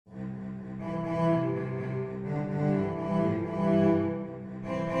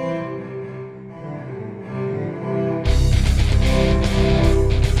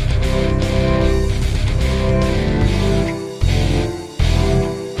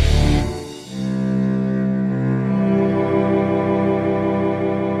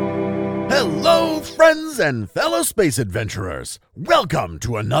and fellow space adventurers. Welcome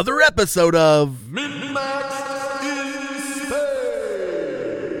to another episode of Min-Max in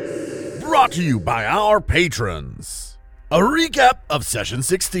Space. Brought to you by our patrons. A recap of Session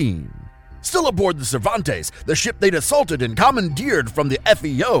 16. Still aboard the Cervantes, the ship they'd assaulted and commandeered from the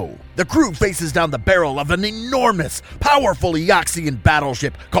FEO, the crew faces down the barrel of an enormous, powerful Eoxian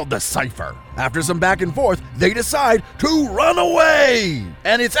battleship called the Cypher. After some back and forth, they decide to run away!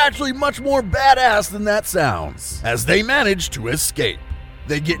 And it's actually much more badass than that sounds, as they manage to escape.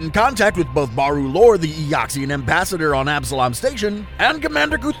 They get in contact with both Baru Lor, the Eoxian ambassador on Absalom Station, and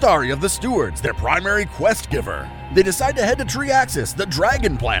Commander Kuthari of the Stewards, their primary quest giver. They decide to head to Triaxis, the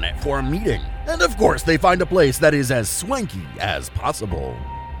dragon planet, for a meeting. And of course, they find a place that is as swanky as possible.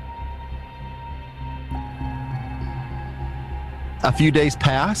 A few days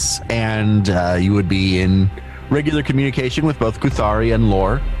pass, and you would be in regular communication with both Kuthari and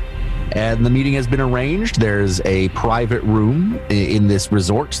Lor. And the meeting has been arranged. There's a private room in this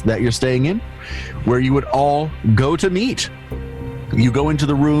resort that you're staying in where you would all go to meet. You go into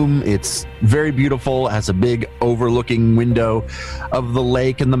the room. It's very beautiful, has a big overlooking window of the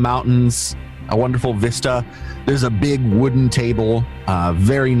lake and the mountains, a wonderful vista. There's a big wooden table,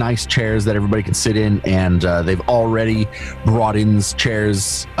 very nice chairs that everybody can sit in, and they've already brought in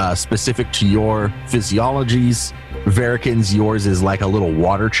chairs specific to your physiologies. Verikin's, yours is like a little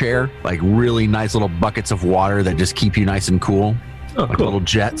water chair, like really nice little buckets of water that just keep you nice and cool, like little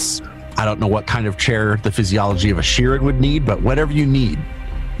jets. I don't know what kind of chair the physiology of a Shirin would need, but whatever you need,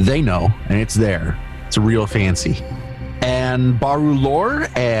 they know, and it's there. It's real fancy. And Baru Lor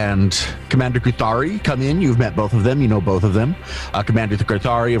and Commander Kuthari come in. You've met both of them. You know both of them. Commander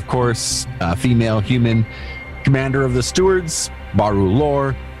Kuthari, of course, female human. Commander of the Stewards, Baru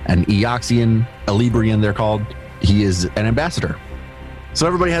Lor, an Eoxian, Elibrian they're called. He is an ambassador. So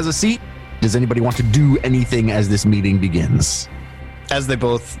everybody has a seat. Does anybody want to do anything as this meeting begins? As they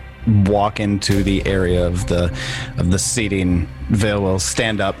both walk into the area of the seating, Vale will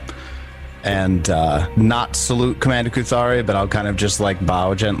stand up and not salute Commander Kuthari, but I'll kind of just like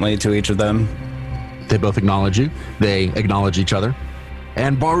bow gently to each of them. They both acknowledge you. They acknowledge each other.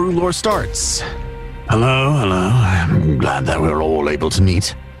 And Baru Lor starts. Hello. I'm glad that we're all able to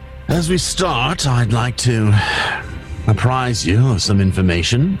meet. As we start, I'd like to apprise you of some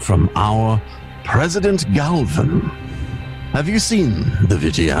information from our President Galvan. Have you seen the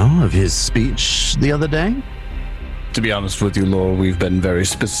video of his speech the other day? To be honest with you, Lord, we've been very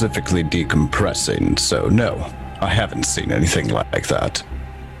specifically decompressing, so no, I haven't seen anything like that.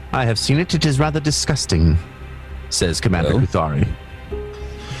 I have seen it. It is rather disgusting, says Commander Kuthari.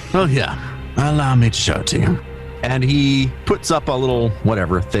 Oh, yeah. Allow me to show it to you. And he puts up a little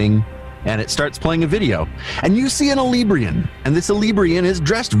whatever thing, and it starts playing a video. And you see an Elibrian, and this Elibrian is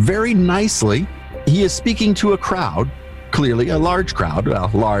dressed very nicely. He is speaking to a crowd, clearly a large crowd, well,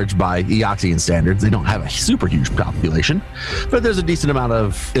 large by Eoxian standards. They don't have a super huge population, but there's a decent amount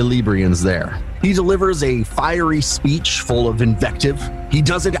of Elibrians there. He delivers a fiery speech full of invective. He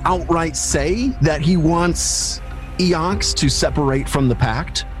doesn't outright say that he wants Eox to separate from the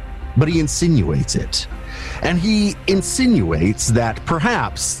pact, but he insinuates it. And he insinuates that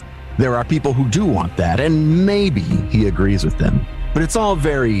perhaps there are people who do want that, and maybe he agrees with them. But it's all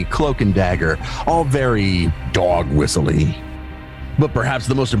very cloak and dagger, all very dog whistly. But perhaps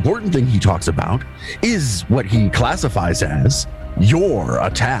the most important thing he talks about is what he classifies as your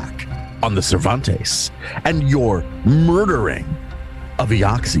attack on the Cervantes and your murdering of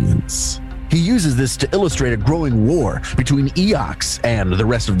Eoxians. He uses this to illustrate a growing war between Eox and the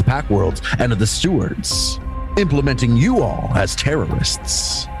rest of the Pack Worlds and of the Stewards, implementing you all as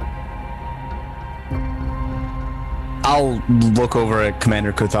terrorists. I'll look over at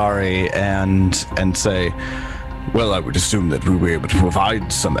Commander Kuthari and say, well, I would assume that we were able to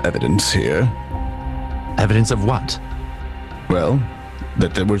provide some evidence here. Evidence of what? Well,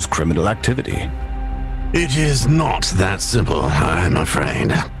 that there was criminal activity. It is not that simple, I'm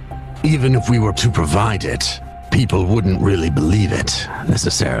afraid. Even if we were to provide it, people wouldn't really believe it,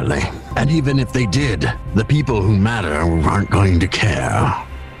 necessarily. And even if they did, the people who matter aren't going to care.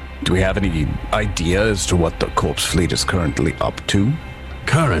 Do we have any idea as to what the Corpse Fleet is currently up to?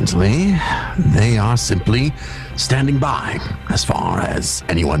 Currently, they are simply standing by, as far as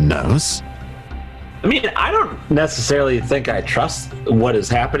anyone knows. I mean, I don't necessarily think I trust what is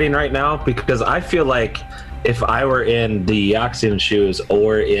happening right now, because I feel like if I were in the Eoxian shoes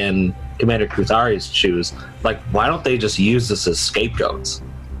or in Commander Kuthari's shoes, like, why don't they just use this as scapegoats?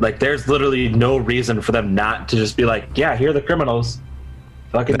 Like, there's literally no reason for them not to just be like, yeah, here are the criminals.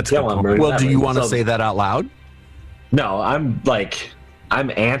 Fucking kill them. Well, do you want to say that out loud? No, I'm like, I'm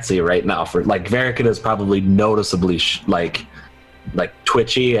antsy right now for like Varikan is probably noticeably like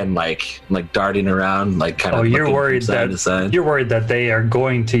twitchy and like darting around, like kind of. You're worried that they are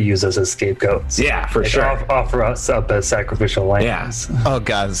going to use us as scapegoats. Yeah, for sure. Offer us up as sacrificial lambs. Yeah. Oh,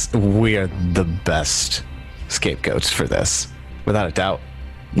 guys, we are the best scapegoats for this, without a doubt.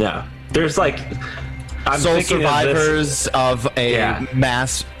 Yeah, there's like sole survivors of a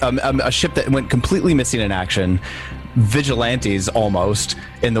mass, a ship that went completely missing in action. Vigilantes almost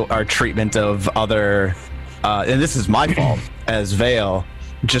in our treatment of other, and this is my fault as Vale,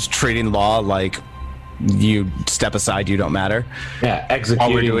 just treating law like you step aside, you don't matter. Yeah,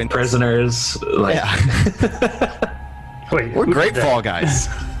 executing prisoners. Like. Yeah. Wait, we're great Fall Guys.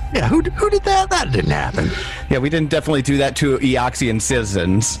 Yeah, who did that? That didn't happen. Yeah, we didn't definitely do that to Eoxian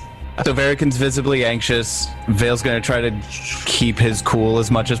citizens. So Varikan's visibly anxious. Vale's going to try to keep his cool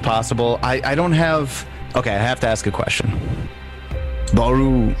as much as possible. I don't have... Okay, I have to ask a question.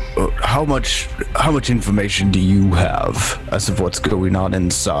 Baru, how much information do you have as of what's going on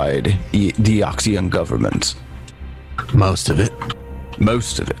inside the Eoxian government? Most of it.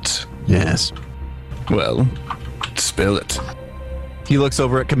 Most of it? Yes. Well, spill it. He looks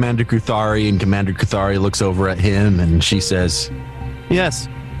over at Commander Kuthari, and Commander Kuthari looks over at him, and she says, yes,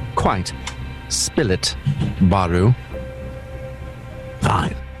 quite. Spill it, Baru.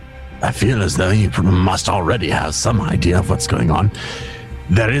 Fine. I feel as though you must already have some idea of what's going on.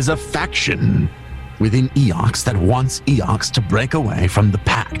 There is a faction within Eox that wants Eox to break away from the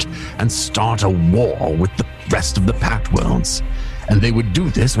Pact and start a war with the rest of the Pact worlds. And they would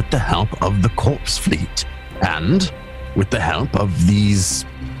do this with the help of the Corpse Fleet and with the help of these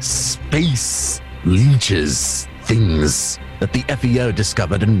space leeches things that the FEO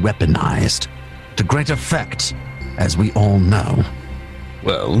discovered and weaponized to great effect, as we all know.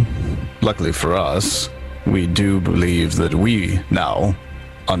 Well, luckily for us, we do believe that we now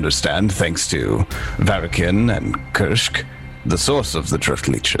understand, thanks to Varikan and Kursk, the source of the Drift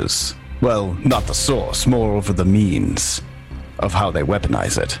Leeches. Well, not the source, moreover the means of how they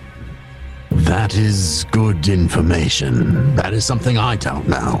weaponize it. That is good information. That is something I don't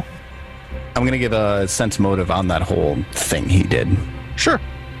know. I'm going to give a sense motive on that whole thing he did. Sure.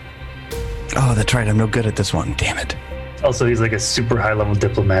 Oh, that's right. I'm no good at this one. Damn it. Also, he's like a super high-level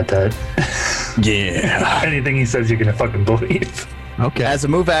diplomat that anything he says you're going to fucking believe. Okay. As a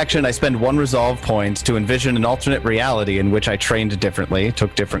move action, I spend 1 resolve point to envision an alternate reality in which I trained differently,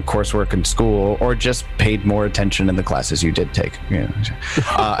 took different coursework in school, or just paid more attention in the classes you did take. Yeah.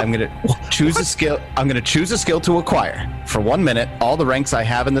 I'm going to choose a skill. I'm going to choose a skill to acquire. For 1 minute, all the ranks I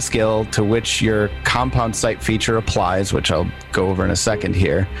have in the skill to which your compound site feature applies, which I'll go over in a second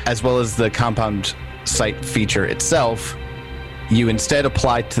here, as well as the compound site feature itself, you instead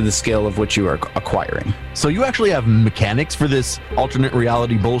apply to the skill of which you are acquiring. So you actually have mechanics for this alternate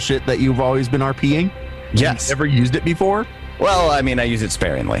reality bullshit that you've always been RPing? Yes. You've never used it before? Well, I mean, I use it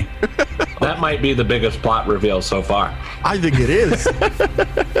sparingly. That might be the biggest plot reveal so far. I think it is.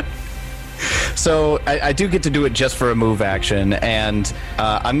 So I do get to do it just for a move action, and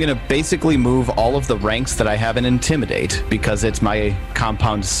I'm going to basically move all of the ranks that I have in Intimidate, because it's my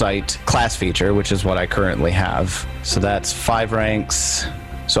compound site class feature, which is what I currently have. So that's 5 ranks.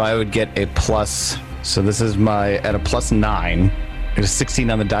 So I would get a plus. So this is at a +9. It's a 16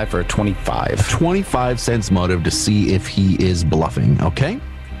 on the die for a 25. 25 sense motive to see if he is bluffing, okay?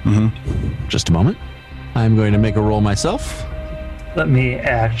 Mm-hmm. Just a moment. I'm going to make a roll myself. Let me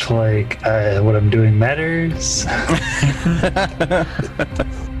act like what I'm doing matters.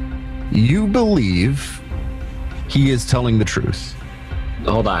 You believe he is telling the truth.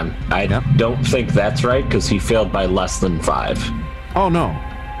 Hold on. I don't think that's right, because he failed by less than 5. Oh, no.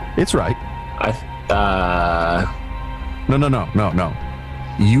 It's right. No.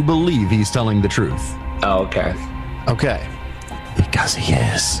 You believe he's telling the truth. Oh, okay. Okay. Because he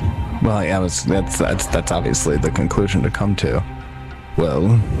is. Well, yeah, that's obviously the conclusion to come to.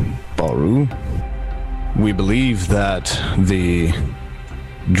 Well, Baru, we believe that the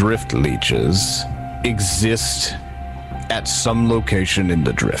Drift Leeches exist at some location in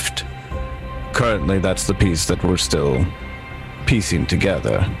the Drift. Currently, that's the piece that we're still piecing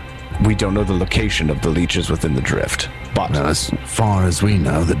together. We don't know the location of the leeches within the Drift, but as far as we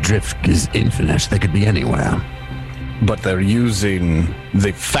know, the Drift is infinite. They could be anywhere. But they're using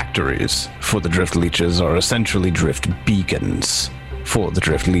the factories for the Drift Leeches are essentially Drift beacons for the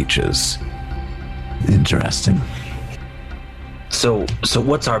Drift Leeches. Interesting. So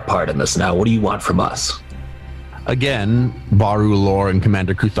what's our part in this now? What do you want from us? Again, Baru, Lore, and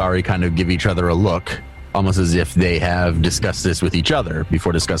Commander Kuthari kind of give each other a look, almost as if they have discussed this with each other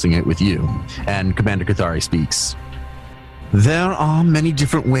before discussing it with you. And Commander Kuthari speaks. There are many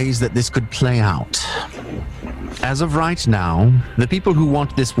different ways that this could play out. As of right now, the people who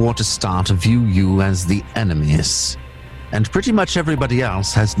want this war to start view you as the enemies, and pretty much everybody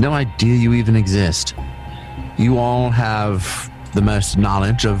else has no idea you even exist. You all have the most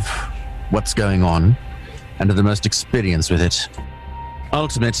knowledge of what's going on, and are the most experience with it.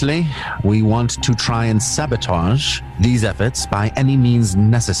 Ultimately, we want to try and sabotage these efforts by any means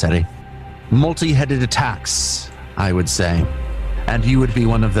necessary. Multi-headed attacks, I would say, and you would be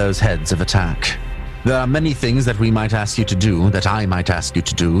one of those heads of attack. There are many things that we might ask you to do, that I might ask you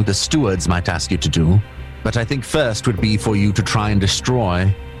to do, the stewards might ask you to do, but I think first would be for you to try and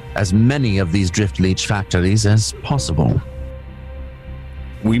destroy as many of these Driftleech factories as possible.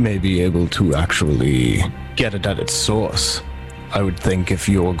 We may be able to actually get it at its source. I would think if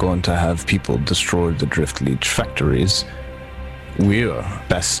you're going to have people destroy the Driftleech factories, we're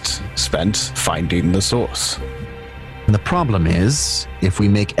best spent finding the source. The problem is, if we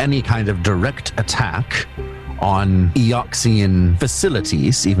make any kind of direct attack on Eoxian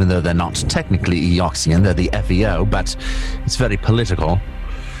facilities, even though they're not technically Eoxian, they're the FEO, but it's very political,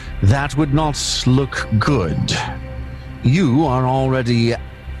 that would not look good. You are already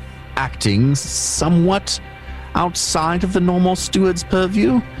acting somewhat outside of the normal steward's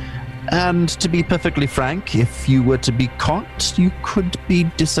purview, and to be perfectly frank, if you were to be caught, you could be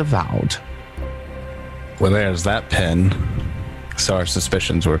disavowed. Well, there's that pen. So our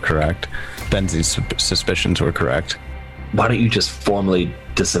suspicions were correct. Benzi's suspicions were correct. Why don't you just formally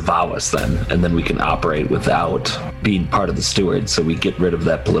disavow us then, and then we can operate without being part of the stewards, so we get rid of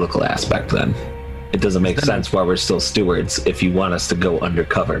that political aspect then. It doesn't make sense while we're still stewards if you want us to go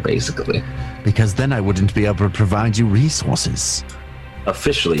undercover, basically. Because then I wouldn't be able to provide you resources.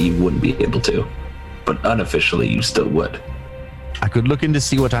 Officially, you wouldn't be able to, but unofficially, you still would. I could look in to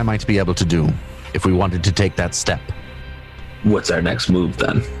see what I might be able to do if we wanted to take that step. What's our next move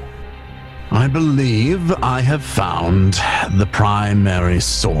then? I believe I have found the primary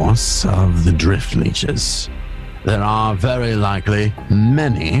source of the Driftleeches. There are very likely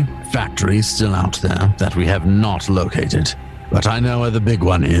many factories still out there that we have not located, but I know where the big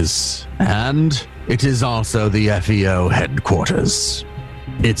one is, and it is also the FEO headquarters.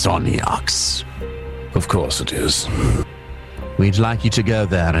 It's on Eox. Of course it is. We'd like you to go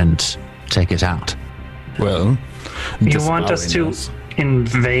there and take it out. Well, you want us to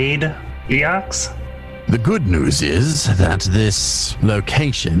invade Eox? The good news is that this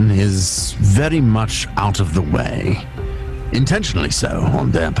location is very much out of the way. Intentionally so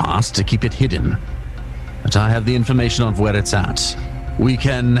on their part to keep it hidden. But I have the information of where it's at. We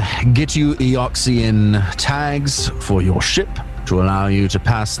can get you Eoxian tags for your ship to allow you to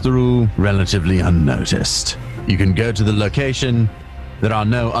pass through relatively unnoticed. You can go to the location. There are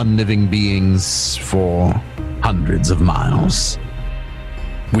no unliving beings for hundreds of miles.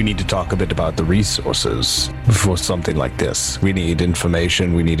 We need to talk a bit about the resources for something like this. We need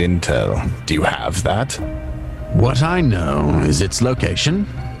information, we need intel. Do you have that? What I know is its location,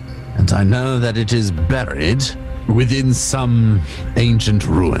 and I know that it is buried within some ancient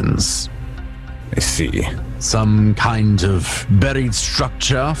ruins. I see. Some kind of buried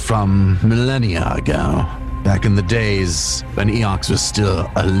structure from millennia ago, back in the days when Eox was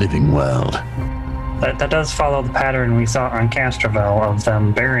still a living world. That does follow the pattern we saw on Castrovel of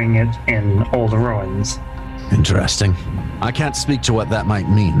them burying it in old ruins. Interesting. I can't speak to what that might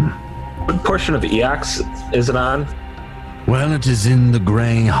mean. What portion of Eox is it on? Well, it is in the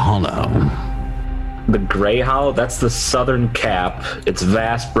Grey Hollow. The Grey Hollow? That's the southern cap. It's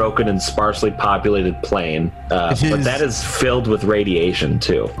vast, broken, and sparsely populated plain. But that is filled with radiation,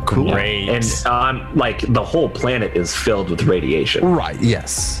 too. Cool. Great. And, like, the whole planet is filled with radiation. Right,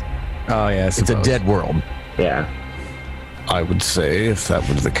 yes. Oh, yeah, It's a dead world. Yeah. I would say, if that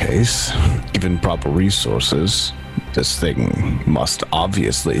were the case, given proper resources, this thing must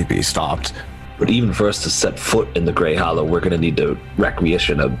obviously be stopped. But even for us to set foot in the Grey Hollow, we're going to need to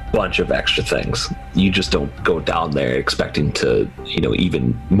requisition a bunch of extra things. You just don't go down there expecting to,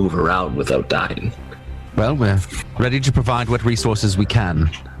 even move around without dying. Well, we're ready to provide what resources we can,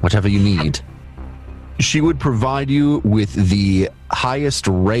 whatever you need. She would provide you with the highest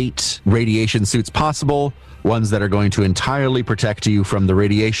rate radiation suits possible, ones that are going to entirely protect you from the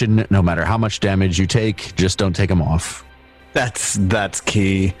radiation, no matter how much damage you take. Just don't take them off. That's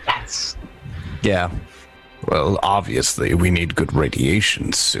key. Yes. Yeah. Well, obviously, we need good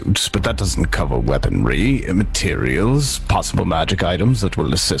radiation suits, but that doesn't cover weaponry, materials, possible magic items that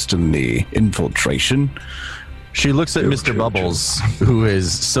will assist in the infiltration. She looks at Mr. Bubbles, who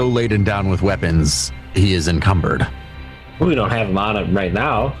is so laden down with weapons, he is encumbered. We don't have him on it right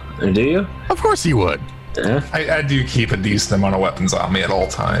now, do you? Of course he would. I do keep a decent amount of weapons on me at all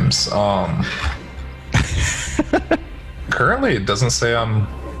times. Currently, it doesn't say I'm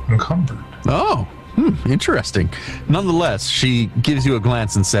encumbered. Oh, interesting. Nonetheless, she gives you a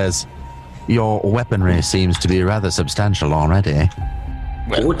glance and says, "Your weaponry seems to be rather substantial already."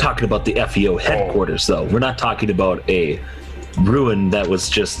 We're talking about the FEO headquarters, though. We're not talking about a ruin that was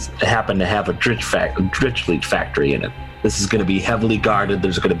just happened to have a dritch leech factory in it. This is going to be heavily guarded.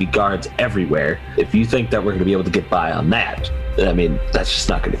 There's going to be guards everywhere. If you think that we're going to be able to get by on that, I mean, that's just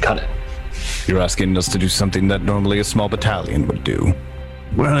not going to cut it. You're asking us to do something that normally a small battalion would do.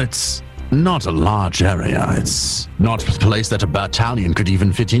 Well, it's not a large area. It's not a place that a battalion could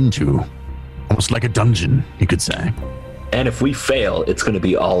even fit into. Almost like a dungeon, you could say. And if we fail, it's going to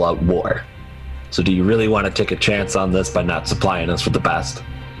be all-out war. So do you really want to take a chance on this by not supplying us with the best?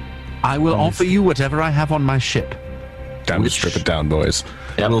 I will offer you whatever I have on my ship. Time to strip it down, boys.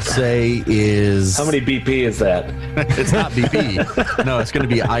 I will say is... How many BP is that? It's not BP. No, it's going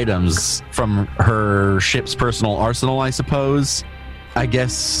to be items from her ship's personal arsenal, I suppose. I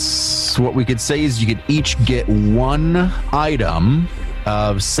guess what we could say is you could each get one item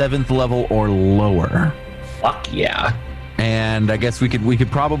of 7th level or lower. Fuck yeah. And I guess we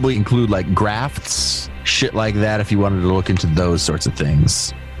could probably include like grafts, shit like that, if you wanted to look into those sorts of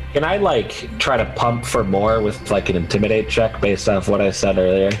things. Can I try to pump for more with an intimidate check based off what I said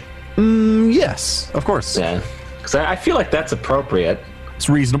earlier? Yes, of course. Yeah, because I feel like that's appropriate. It's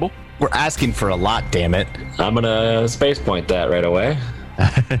reasonable. We're asking for a lot, damn it. I'm gonna space point that right away.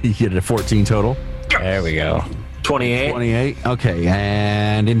 You get a 14 total. There we go. 28. 28. Okay,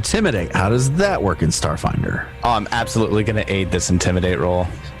 and intimidate. How does that work in Starfinder? Oh, I'm absolutely going to aid this intimidate roll.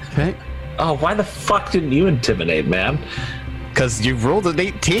 Okay. Oh, why the fuck didn't you intimidate, man? Because you rolled an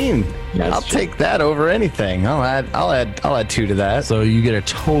 18. That's I'll true. take that over anything. I'll add 2 to that. So you get a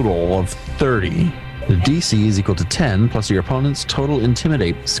total of 30. The DC is equal to 10 plus your opponent's total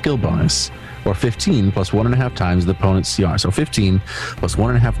intimidate skill bonus, or 15 plus 1.5 times the opponent's CR. So 15 plus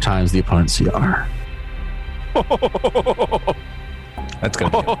 1.5 times the opponent's CR. That's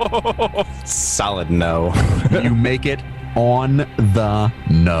going to be a solid no. You make it on the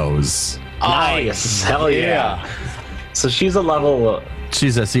nose. Nice. Hell yeah. So she's a level...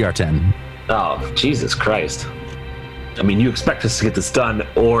 She's a CR 10. Oh, Jesus Christ. I mean, you expect us to get this done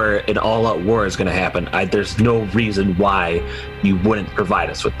or an all-out war is going to happen. There's no reason why you wouldn't provide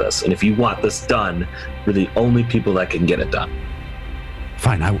us with this. And if you want this done, we're the only people that can get it done.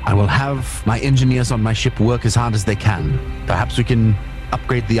 Fine, I will have my engineers on my ship work as hard as they can. Perhaps we can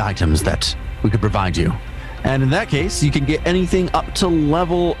upgrade the items that we could provide you. And in that case, you can get anything up to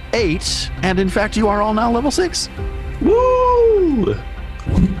level 8. And in fact, you are all now level 6. Woo!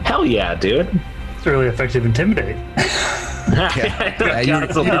 Hell yeah, dude. It's really effective intimidate. Yeah, you're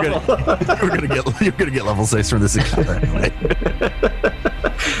gonna get level 6 from this encounter anyway.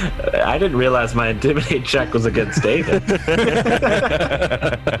 I didn't realize my intimidate check was against David.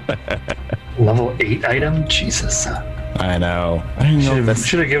 Level 8 item? Jesus. I know. I didn't know that's...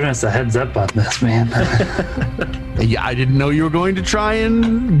 Should have given us a heads up on this, man. Yeah, I didn't know you were going to try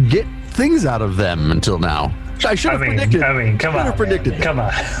and get things out of them until now. I should have predicted. I mean, come on. Should have predicted. Man. Come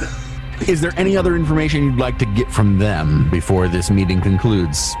on. Is there any other information you'd like to get from them before this meeting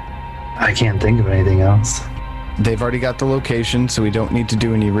concludes? I can't think of anything else. They've already got the location, so we don't need to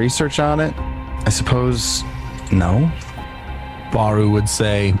do any research on it. I suppose... No? Baru would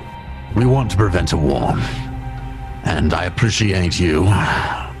say, "We want to prevent a war. And I appreciate you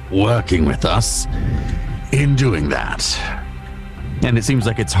working with us in doing that." And it seems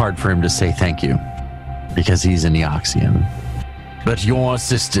like it's hard for him to say thank you, because he's an Eoxian. But your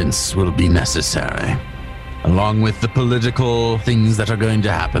assistance will be necessary, along with the political things that are going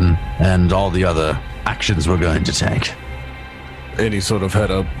to happen and all the other actions we're going to take. Any sort of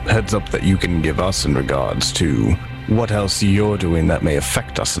heads up that you can give us in regards to what else you're doing that may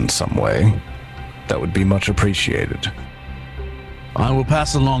affect us in some way, that would be much appreciated. I will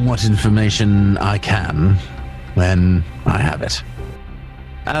pass along what information I can when I have it.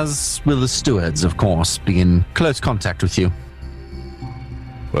 As will the stewards, of course, be in close contact with you.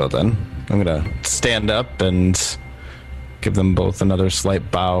 Well then, I'm gonna stand up and give them both another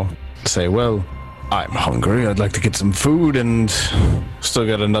slight bow. Say, well, I'm hungry. I'd like to get some food and still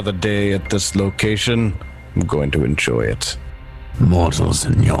got another day at this location. I'm going to enjoy it. Mortals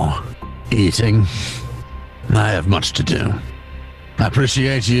in your eating. I have much to do. I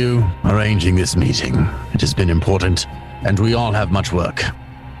appreciate you arranging this meeting. It has been important, and we all have much work.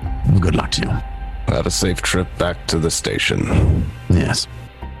 Good luck to you. Have a safe trip back to the station. Yes.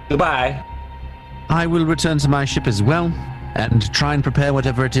 Goodbye. I will return to my ship as well, and try and prepare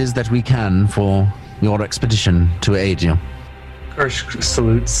whatever it is that we can for your expedition to aid you. Kirsch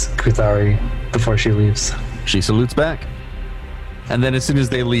salutes Kuthari before she leaves. She salutes back. And then as soon as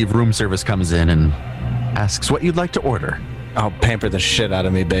they leave, room service comes in and asks what you'd like to order. Oh, pamper the shit out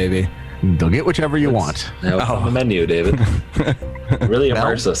of me, baby. They'll get whichever you want. What's on the menu, David? Really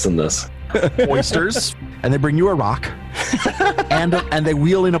immerse us in this. Oysters, and they bring you a rock, and they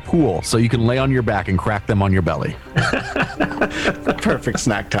wheel in a pool so you can lay on your back and crack them on your belly. Perfect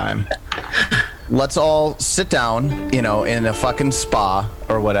snack time. Let's all sit down, in a fucking spa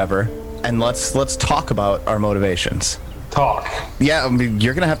or whatever, and let's talk about our motivations. Talk. Yeah, I mean,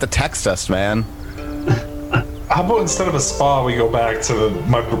 you're gonna have to text us, man. How about instead of a spa, we go back to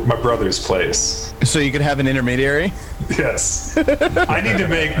my brother's place? So you could have an intermediary? Yes. I need to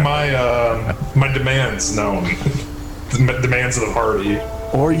make my demands known. The demands of the party.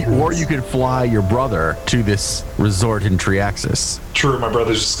 Or you could fly your brother to this resort in Triaxis. True, my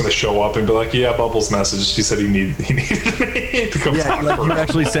brother's just gonna show up and be like, "Yeah, Bubbles messaged. He said he needed me to come talk like for you him."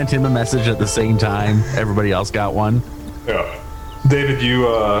 actually sent him a message at the same time everybody else got one. Yeah. David, you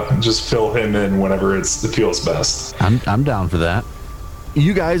just fill him in whenever it feels best. I'm down for that.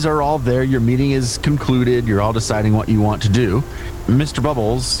 You guys are all there. Your meeting is concluded. You're all deciding what you want to do. Mr.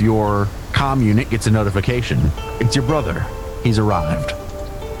 Bubbles, your comm unit gets a notification. It's your brother. He's arrived.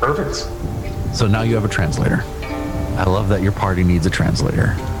 Perfect. So now you have a translator. I love that your party needs a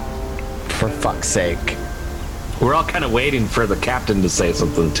translator. For fuck's sake. We're all kind of waiting for the captain to say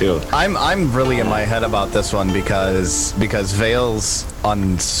something too. I'm really in my head about this one because Vale's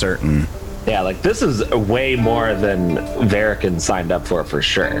uncertain. Yeah, like this is way more than Varican signed up for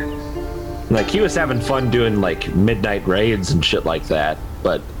sure. Like he was having fun doing like midnight raids and shit like that,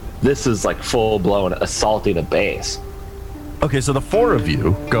 but this is like full blown assaulting a base. Okay, so the four of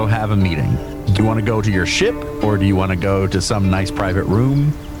you go have a meeting. Do you want to go to your ship, or do you want to go to some nice private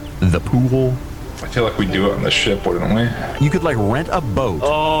room, the pool? I feel like we do it on the ship, wouldn't we? You could like rent a boat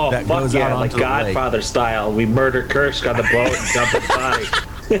that goes fuck yeah, out like onto the lake. Godfather style. We murder Kursk on the boat and dump his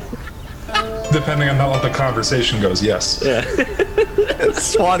body. Depending on how the conversation goes, yes. Yeah.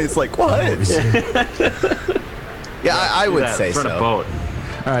 Swanee's like, what? Yeah, I would say Run so. a boat.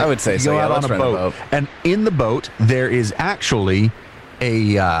 All right, I would say you so, go yeah, out let's on a rent a boat, boat. and in the boat there is actually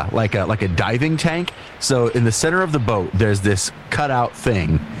a like a diving tank. So in the center of the boat, there's this cutout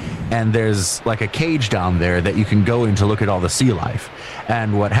thing, and there's like a cage down there that you can go in to look at all the sea life.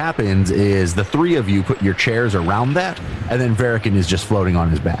 And what happens is the three of you put your chairs around that, and then Varican is just floating on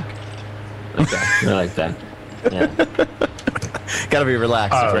his back. Okay, I like that. Yeah. Gotta be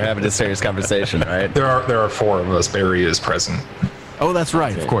relaxed if we're having a serious conversation, right? There are four of us. Barry is present. Oh, that's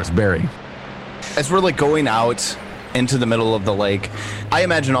right, of course, Barry. As we're like going out into the middle of the lake, I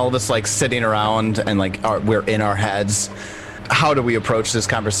imagine all of us like sitting around and like we're in our heads. How do we approach this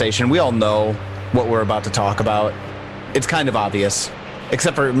conversation? We all know what we're about to talk about. It's kind of obvious,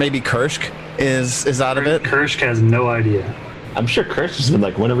 except for maybe Kursk is out of it. Kirsch has no idea. I'm sure Kursk has been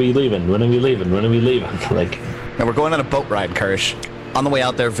like, when are we leaving? When are we leaving? When are we leaving? Like, And we're going on a boat ride, Kirsch. On the way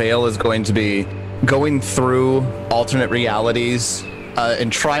out there, Vale is going to be going through alternate realities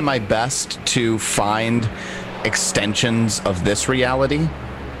and try my best to find extensions of this reality.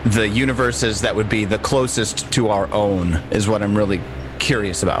 The universes that would be the closest to our own is what I'm really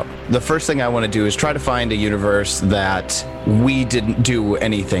curious about. The first thing I want to do is try to find a universe that we didn't do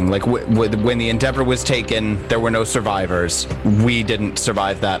anything. Like when the Endeavor was taken, there were no survivors. We didn't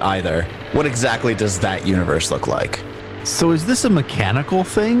survive that either. What exactly does that universe look like? So is this a mechanical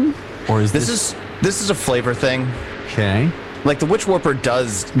thing, or is This is a flavor thing. okay? Like the Witch Warper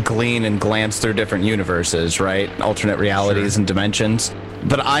does glean and glance through different universes, right? Alternate realities and dimensions.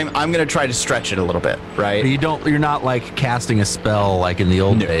 But I'm gonna try to stretch it a little bit, right? You're not like casting a spell like in the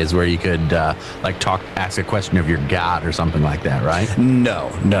old days where you could ask a question of your god or something like that, right? No,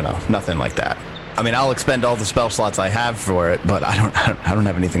 nothing like that. I mean, I'll expend all the spell slots I have for it, but I don't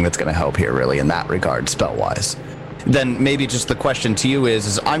have anything that's gonna help here really in that regard, spell wise. Then maybe just the question to you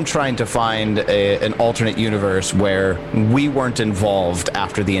is I'm trying to find an alternate universe where we weren't involved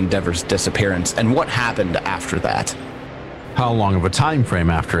after the Endeavor's disappearance, and what happened after that. How long of a time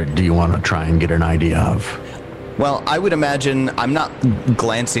frame after it do you want to try and get an idea of? Well, I would imagine I'm not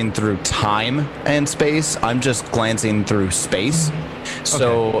glancing through time and space. I'm just glancing through space.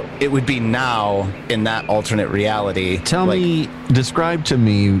 So it would be now in that alternate reality. Describe to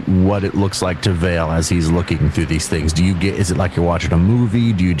me what it looks like to Vale as he's looking through these things. Is it like you're watching a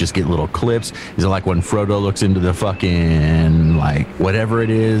movie? Do you just get little clips? Is it like when Frodo looks into the fucking, like, whatever it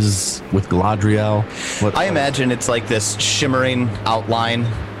is with Galadriel? I imagine it's like this shimmering outline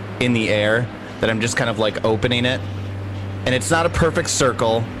in the air that I'm just kind of like opening it. And it's not a perfect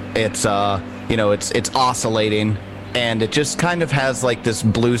circle. It's it's oscillating, and it just kind of has like this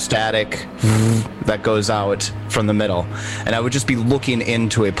blue static that goes out from the middle. And I would just be looking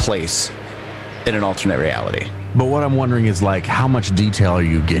into a place in an alternate reality. But what I'm wondering is, like, how much detail are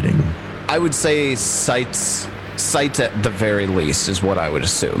you getting? I would say sights at the very least is what I would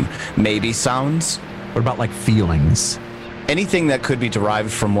assume. Maybe sounds. What about, like, feelings? Anything that could be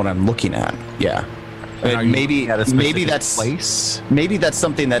derived from what I'm looking at. Yeah. Maybe that's place. Maybe that's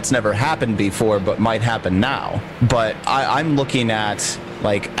something that's never happened before, but might happen now. But I'm looking at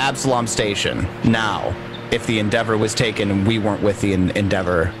like Absalom Station now. If the Endeavor was taken and we weren't with the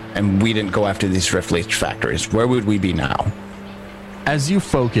Endeavor and we didn't go after these Driftleech factories, where would we be now? As you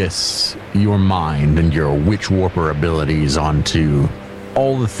focus your mind and your Witch Warper abilities onto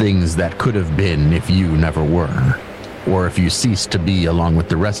all the things that could have been if you never were, or if you ceased to be along with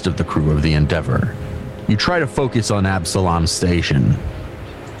the rest of the crew of the Endeavor, you try to focus on Absalom Station,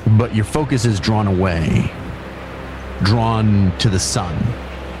 but your focus is drawn away, drawn to the sun.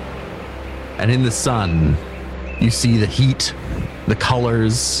 And in the sun, you see the heat, the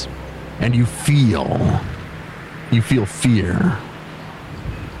colors, and you feel fear.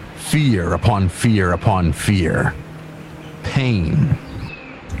 Fear upon fear upon fear. Pain.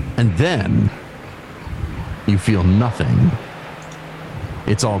 And then you feel nothing.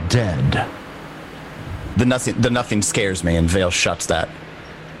 It's all dead. The nothing scares me, and Vale shuts that.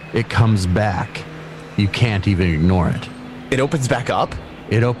 It comes back. You can't even ignore it. It opens back up?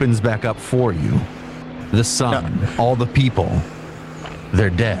 It opens back up for you. The sun, all the people, they're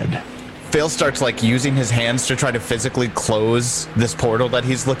dead. Vale starts like using his hands to try to physically close this portal that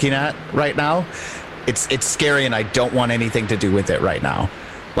he's looking at right now. It's scary, and I don't want anything to do with it right now.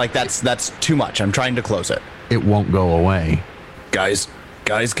 Like that's too much. I'm trying to close it. It won't go away. Guys,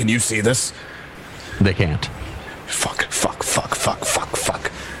 can you see this? They can't. Fuck.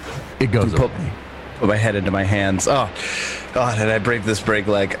 It goes away. Put my head into my hands. Oh, God, and I break this break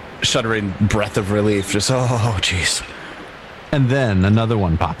like shuddering breath of relief. Just, oh, jeez. And then another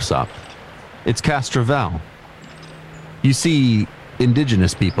one pops up. It's Castrovel. You see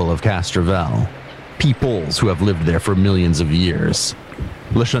indigenous people of Castrovel, peoples who have lived there for millions of years,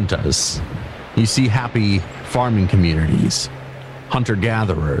 Lashuntas. You see happy farming communities,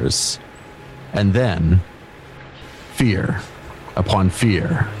 hunter-gatherers, and then fear upon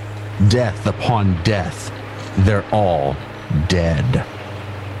fear, death upon death. They're all dead.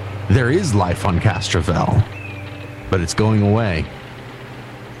 There is life on Castrovel, but it's going away.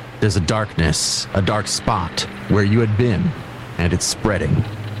 There's a darkness, a dark spot where you had been, and it's spreading,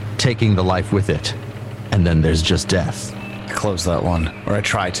 taking the life with it. And then there's just death. I close that one, or I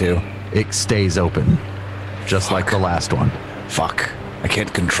try to. It stays open, just like the last one. Fuck. I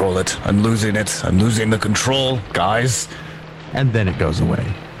can't control it. I'm losing it. I'm losing the control, guys. And then it goes away.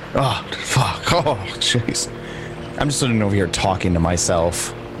 Oh, fuck. Oh, jeez. I'm just sitting over here talking to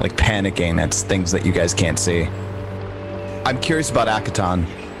myself, like panicking at things that you guys can't see. I'm curious about Akaton.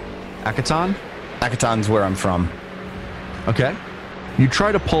 Akaton? Akaton's where I'm from. Okay. You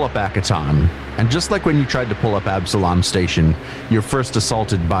try to pull up Akaton, and just like when you tried to pull up Absalom Station, you're first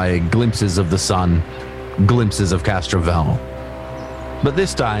assaulted by glimpses of the sun, glimpses of Castrovel. But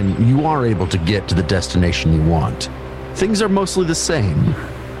this time, you are able to get to the destination you want. Things are mostly the same.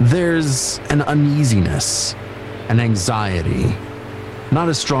 There's an uneasiness, an anxiety. Not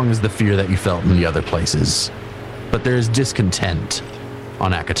as strong as the fear that you felt in the other places, but there is discontent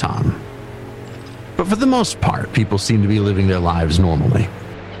on Akaton. But for the most part, people seem to be living their lives normally.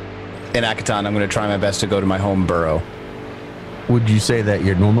 In Akaton, I'm going to try my best to go to my home borough. Would you say that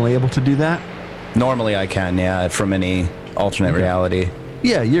you're normally able to do that? Normally I can, yeah, from any alternate reality.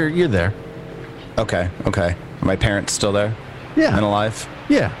 Yeah, you're there. Okay. Are my parents still there? Yeah. And alive?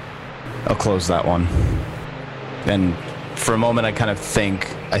 Yeah. I'll close that one. And for a moment, I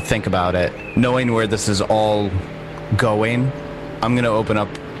think about it. Knowing where this is all going, I'm going to open up,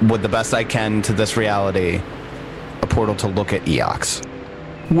 with the best I can to this reality, a portal to look at Eox.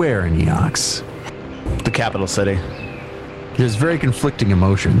 Where in Eox? The capital city. There's very conflicting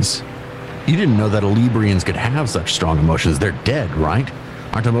emotions. You didn't know that Alibrians could have such strong emotions. They're dead, right?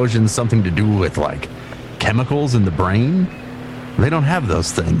 Aren't emotions something to do with, like, chemicals in the brain? They don't have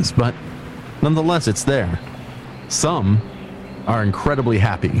those things, but nonetheless, it's there. Some are incredibly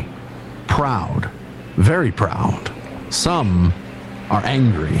happy, proud, very proud. Some are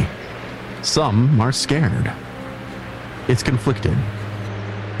angry. Some are scared. It's conflicted.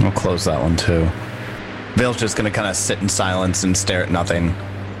 I'll close that one, too. Vale's just going to kind of sit in silence and stare at nothing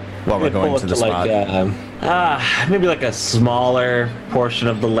while we're going to the spot. Maybe like a smaller portion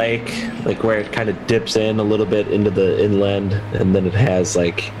of the lake, like where it kind of dips in a little bit into the inland, and then it has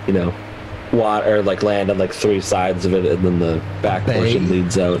like, water, or like land on like three sides of it, and then the back portion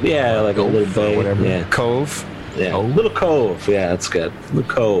leads out. Yeah, like a little bay. Whatever. Yeah. Cove. Yeah, little cove. Yeah, that's good.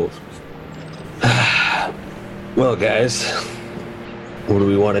 Little cove. Well, guys, what do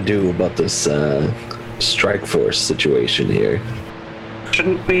we want to do about this strike force situation here?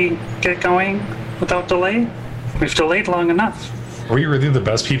 Shouldn't we get going without delay? We've delayed long enough. Are we really the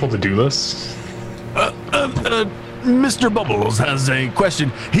best people to do this? Mr. Bubbles has a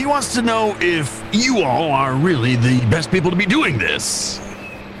question. He wants to know if you all are really the best people to be doing this.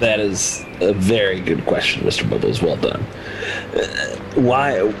 That is a very good question, Mr. Bubbles. Well done.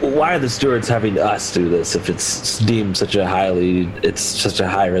 Why are the stewards having us do this if it's deemed such a high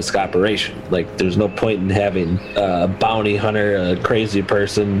risk operation? Like, there's no point in having a bounty hunter, a crazy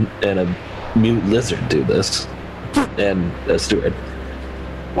person, and a mute lizard do this, and a steward.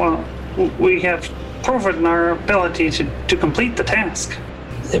 Well, we have proven our ability to complete the task.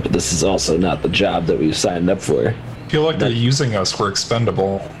 Yeah, but this is also not the job that we signed up for. I feel like they're using us. We're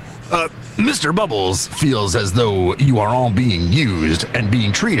expendable. Mr. Bubbles feels as though you are all being used and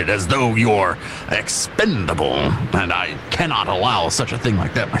being treated as though you're expendable, and I cannot allow such a thing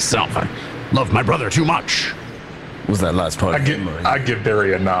like that myself. I love my brother too much. Was that last part? I give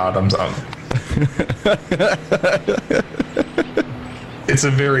Barry a nod. I'm done. It's a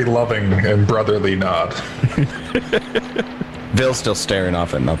very loving and brotherly nod. Vale's still staring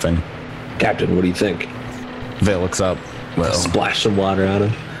off at nothing. Captain, what do you think? Vale looks up. Well, Splash some water on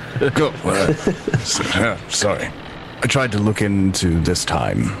him. go. Sorry. I tried to look into this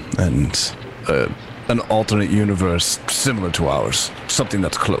time and an alternate universe similar to ours. Something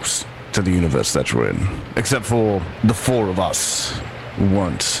that's close to the universe that we're in. Except for the four of us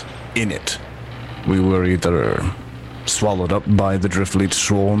weren't in it. We were either swallowed up by the Driftleet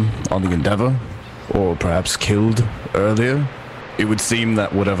swarm on the Endeavor, or perhaps killed earlier. It would seem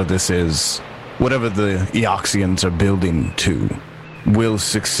that whatever this is, whatever the Eoxians are building to, will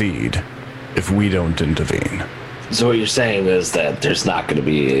succeed if we don't intervene. So what you're saying is that there's not going to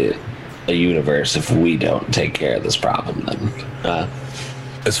be a universe if we don't take care of this problem, then?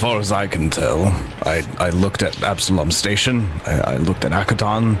 As far as I can tell, I looked at Absalom Station, I looked at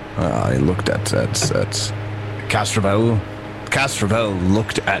Akaton, I looked at Castrovel. Castrovel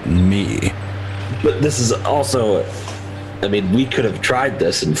looked at me. But this is also, I mean, we could have tried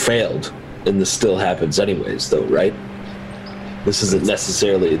this and failed, and this still happens anyways, though, right? This isn't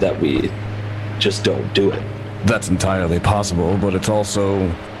necessarily that we just don't do it. That's entirely possible, but it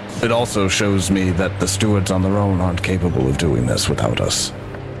also shows me that the stewards on their own aren't capable of doing this without us.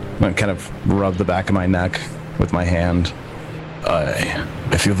 I kind of rub the back of my neck with my hand.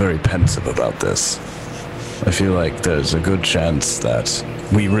 I feel very pensive about this. I feel like there's a good chance that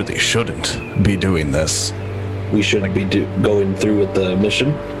we really shouldn't be doing this. We shouldn't be going through with the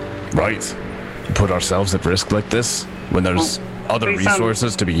mission. Right. Put ourselves at risk like this when there's other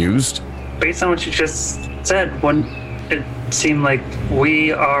resources to be used. Based on what you just said, wouldn't it seem like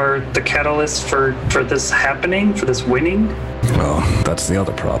we are the catalyst for this happening, for this winning? Well, that's the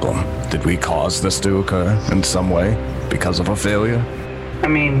other problem. Did we cause this to occur in some way because of a failure? I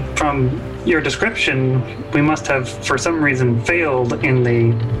mean, from your description, we must have, for some reason, failed in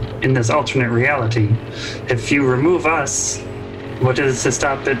this alternate reality. If you remove us, what is to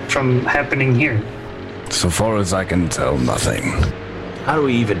stop it from happening here? So far as I can tell, nothing. How do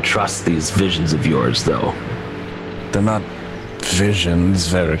we even trust these visions of yours, though? They're not visions,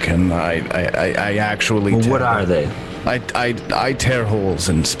 Verikan. I actually. Well, what are they? I tear holes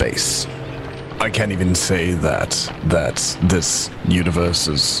in space. I can't even say that this universe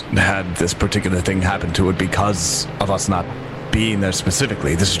has had this particular thing happen to it because of us not being there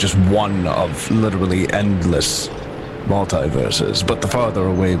specifically. This is just one of literally endless multiverses. But the farther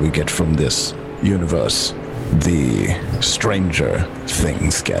away we get from this universe, the stranger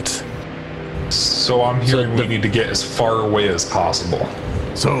things get. So I'm hearing we need to get as far away as possible.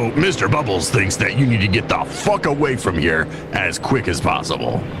 So Mr. Bubbles thinks that you need to get the fuck away from here as quick as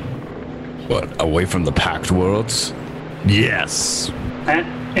possible. What, away from the Pact Worlds? Yes. That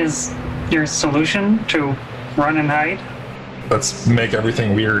is your solution to run and hide? Let's make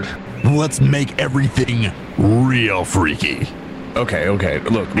everything weird. Let's make everything real freaky. Okay.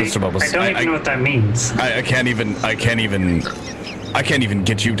 Look, Mr. Bubbles. I don't even know what that means. I can't even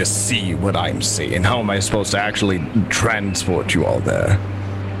get you to see what I'm seeing. How am I supposed to actually transport you all there?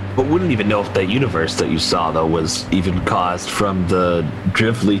 But we wouldn't even know if that universe that you saw, though, was even caused from the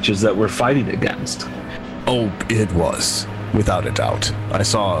drift leeches that we're fighting against. Oh, it was. Without a doubt. I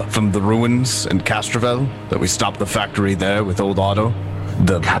saw from the ruins in Castrovel that we stopped the factory there with old Otto.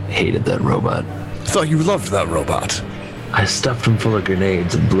 God, I hated that robot. I thought you loved that robot. I stuffed him full of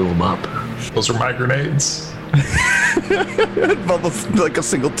grenades and blew him up. Those are my grenades. Bubbles like a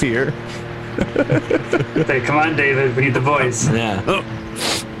single tear. Hey, come on, David. We need the voice. Yeah.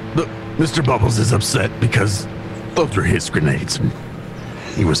 Mr. Bubbles is upset because those are his grenades. And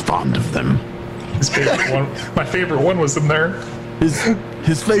he was fond of them. His favorite one. My favorite one was in there.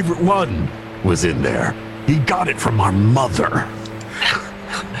 His favorite one was in there. He got it from our mother.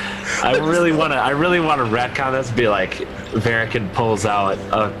 I really want to retcon this. Be like, Varican pulls out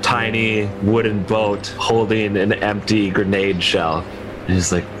a tiny wooden boat holding an empty grenade shell. And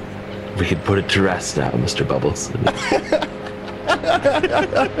he's like, we can put it to rest now, Mr. Bubbles.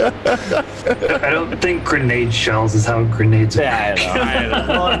 I don't think grenade shells is how grenades work. Yeah, I know.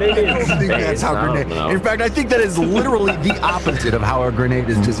 Well, maybe I don't think that's how grenade. In fact, I think that is literally the opposite of how a grenade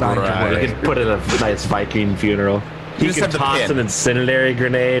is designed to work. You could put it in a nice Viking funeral. You just could have the toss pin. an incendiary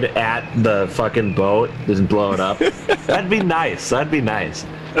grenade at the fucking boat, just blow it up. That'd be nice. That'd be nice.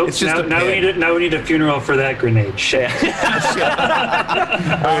 Oh, It's just now we need a funeral for that grenade. Shit. All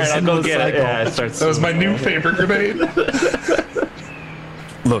right, I'll go get it. Yeah, it starts. That was my new favorite grenade.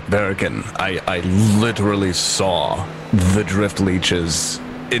 Look, Verican, I literally saw the drift leeches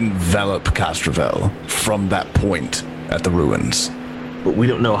envelop Castrovel from that point at the ruins. But we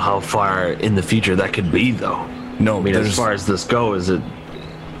don't know how far in the future that could be, though. No, I mean, as far as this goes,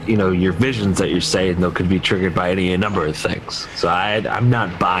 your visions that you're saying, though, could be triggered by any number of things. So I'm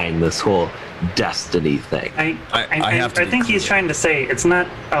not buying this whole destiny thing. I have to I be think he's trying to say it's not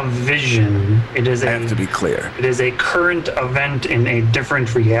a vision. It is I have to be clear. It is a current event in a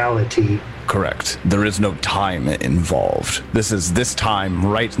different reality. Correct. There is no time involved. This is this time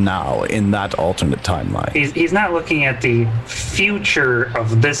right now in that alternate timeline. He's not looking at the future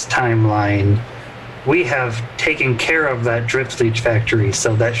of this timeline. We have taken care of that drift leech factory,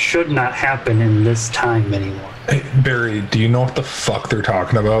 so that should not happen in this time anymore. Hey, Barry, do you know what the fuck they're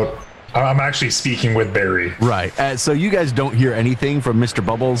talking about? I'm actually speaking with Barry. Right. So you guys don't hear anything from Mr.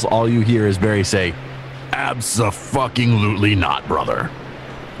 Bubbles. All you hear is Barry say, "Abso-fucking-lutely not, brother."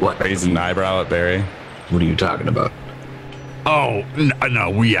 What? Raise an eyebrow at Barry. What are you talking about? Oh,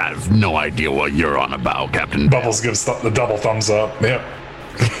 no, we have no idea what you're on about, Captain. Bubbles gives the double thumbs up. Yep.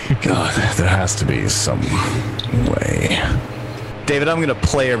 God, there has to be some way. David, I'm going to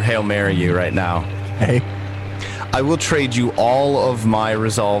player Hail Mary you right now. Hey. I will trade you all of my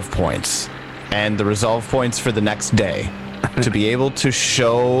resolve points and the resolve points for the next day to be able to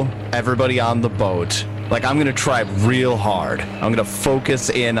show everybody on the boat. Like, I'm going to try real hard. I'm going to focus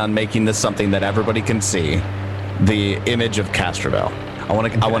in on making this something that everybody can see. The image of Castrovel. I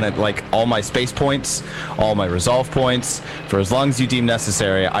want to like all my space points, all my resolve points, for as long as you deem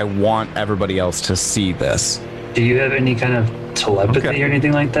necessary. I want everybody else to see this. Do you have any kind of telepathy or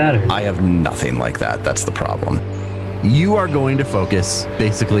anything like that? Or? I have nothing like that. That's the problem. You are going to focus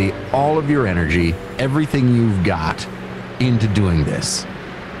basically all of your energy, everything you've got, into doing this.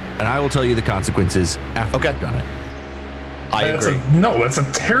 And I will tell you the consequences after you've done it. I agree. That's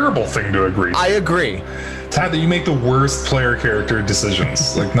a terrible thing to agree to. I agree. Tyler, you make the worst player character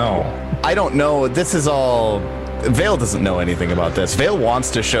decisions. Like, no. I don't know. This is all... Vale doesn't know anything about this. Vale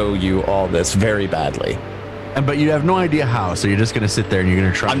wants to show you all this very badly. But you have no idea how, so you're just going to sit there and you're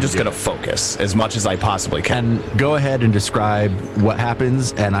going to try. I'm just going to focus as much as I possibly can. And go ahead and describe what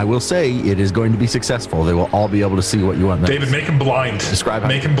happens, and I will say it is going to be successful. They will all be able to see what you want them to David, make him blind. Describe how-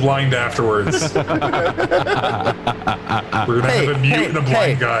 Make him blind afterwards. We're going to have a mute and a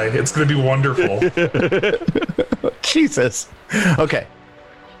blind guy. It's going to be wonderful. Jesus. Okay.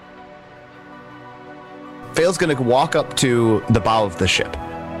 Vale's going to walk up to the bow of the ship.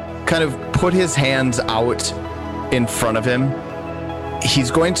 Kind of put his hands out in front of him.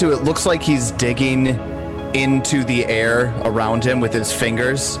 He's going to, it looks like he's digging into the air around him with his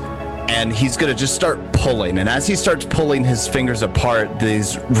fingers, and he's going to just start pulling. And as he starts pulling his fingers apart,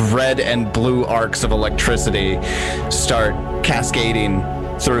 these red and blue arcs of electricity start cascading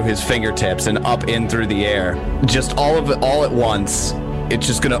through his fingertips and up in through the air. Just all of it all at once. It's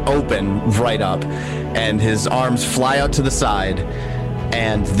just going to open right up, and his arms fly out to the side.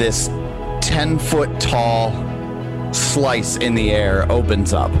 And this 10-foot tall slice in the air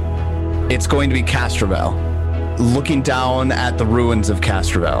opens up. It's going to be Castrovel, looking down at the ruins of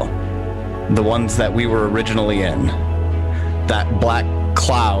Castrovel, the ones that we were originally in. That black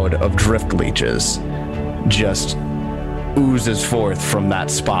cloud of drift leeches just oozes forth from that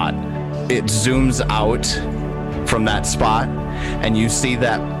spot. It zooms out from that spot, and you see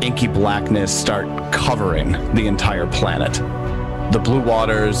that inky blackness start covering the entire planet. The blue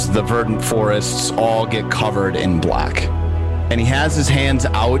waters, the verdant forests all get covered in black. And he has his hands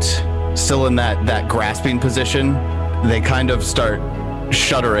out, still in that grasping position. They kind of start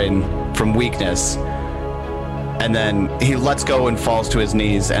shuddering from weakness. And then he lets go and falls to his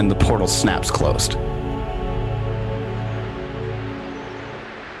knees, and the portal snaps closed.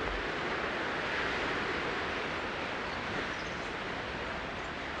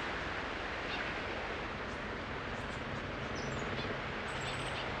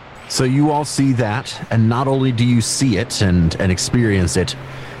 So you all see that, and not only do you see it and experience it,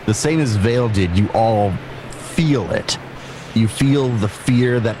 the same as Vale did, you all feel it. You feel the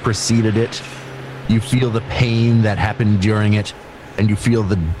fear that preceded it. You feel the pain that happened during it, and you feel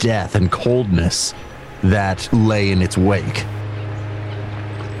the death and coldness that lay in its wake.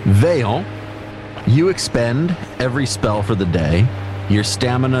 Vale, you expend every spell for the day. Your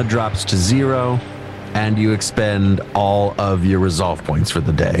stamina drops to 0, and you expend all of your resolve points for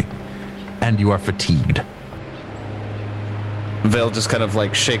the day. And you are fatigued. Vale just kind of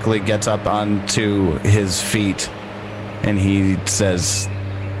like shakily gets up onto his feet, and he says,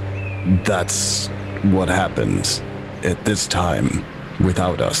 "That's what happens at this time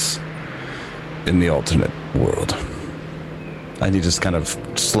without us in the alternate world." And he just kind of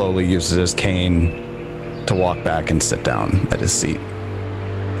slowly uses his cane to walk back and sit down at his seat.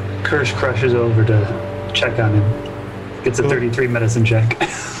 Kirsch crushes over to check on him. Gets a 33 medicine check.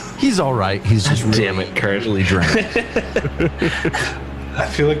 He's all right. He's just Damn it, Kurt. really drained. I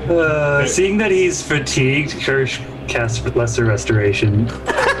feel like Seeing that he's fatigued, Kirsch casts Lesser Restoration.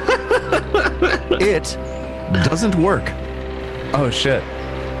 It doesn't work. Oh shit.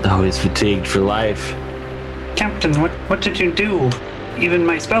 Oh, he's fatigued for life. Captain, what did you do? Even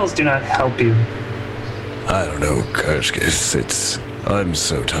my spells do not help you. I don't know, Kershkis. I'm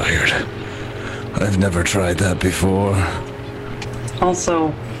so tired. I've never tried that before.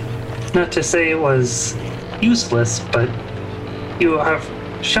 Also, not to say it was useless, but you have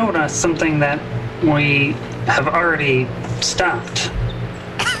shown us something that we have already stopped.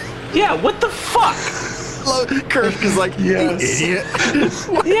 Yeah, what the fuck? Kirk is like, Yes. you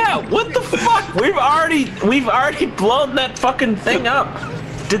idiot. Yeah, what the fuck? We've already blown that fucking thing up.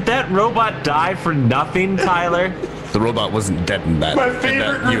 Did that robot die for nothing, Tyler? The robot wasn't dead in that. my in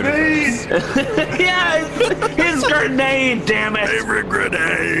favorite that universe. grenade. Yeah, his grenade, damn it. Favorite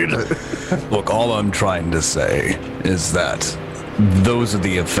grenade. Look, all I'm trying to say is that those are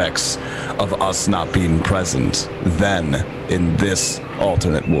the effects of us not being present then in this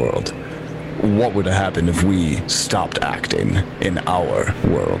alternate world. What would have happened if we stopped acting in our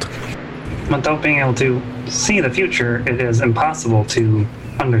world? Without being able to see the future, it is impossible to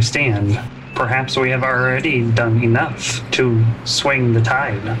understand. Perhaps we have already done enough to swing the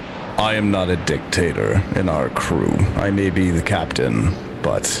tide. I am not a dictator in our crew. I may be the captain,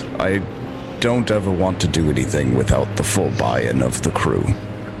 but I don't ever want to do anything without the full buy-in of the crew.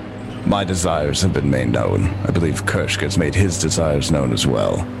 My desires have been made known. I believe Kershk has made his desires known as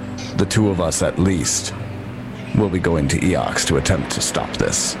well. The two of us, at least, will be going to Eox to attempt to stop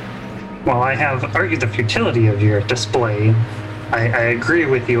this. While I have argued the futility of your display, I agree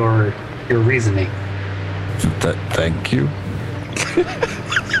with your reasoning. Thank you.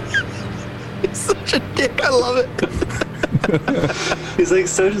 He's such a dick. I love it. He's like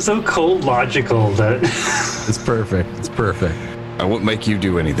so cold logical that It's perfect. It's perfect. I won't make you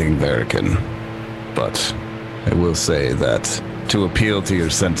do anything, Verican, but I will say that to appeal to your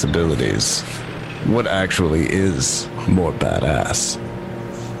sensibilities, what actually is more badass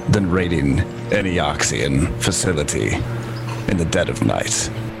than raiding an Eoxian facility in the dead of night?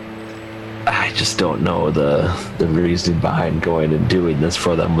 I just don't know the reasoning behind going and doing this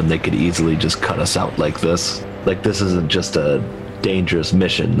for them when they could easily just cut us out like this. Like, this isn't just a dangerous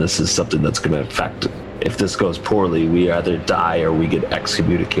mission. This is something that's going to affect. If this goes poorly, we either die or we get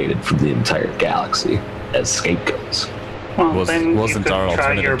excommunicated from the entire galaxy as scapegoats. well, then wasn't you could our try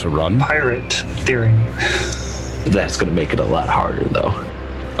alternative your to run? pirate theory. That's going to make it a lot harder, though.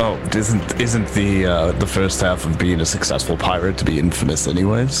 Oh, isn't the first half of being a successful pirate to be infamous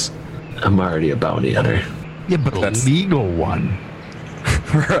anyways? I'm already a bounty hunter. Yeah, but That's- a legal one.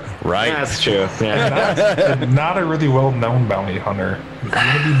 Right? That's true. Yeah. Not a really well-known bounty hunter. If you're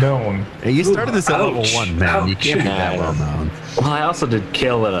gonna be known. Hey, you started this at level Ouch. 1, man. You can't be that Ouch. well known. Well, I also did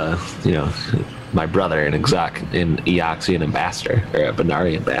kill my brother, an Eoxian ambassador, or a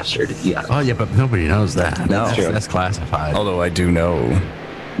Benari ambassador to Eox. Oh, yeah, but nobody knows that. No. That's, True. that's classified. Although I do know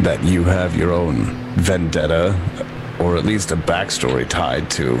that you have your own vendetta, or at least a backstory tied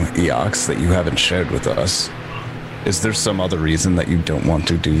to Eox that you haven't shared with us. Is there some other reason that you don't want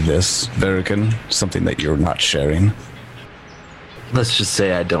to do this, Verican? Something that you're not sharing? Let's just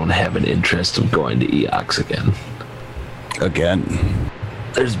say I don't have an interest of going to Eox again. Again.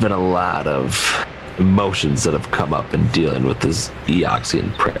 There's been a lot of emotions that have come up in dealing with this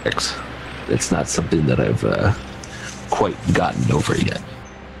Eoxian pricks. It's not something that I've quite gotten over yet.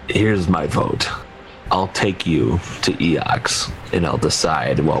 Here's my vote. I'll take you to Eox, and I'll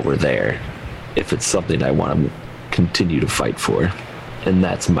decide while we're there if it's something I want to continue to fight for. And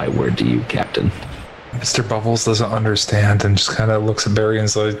that's my word to you, Captain. Mr. Bubbles doesn't understand and just kind of looks at Barry and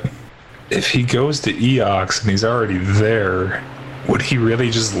is like, if he goes to Eox and he's already there, would he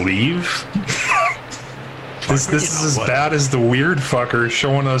really just leave? This is as bad as the weird fucker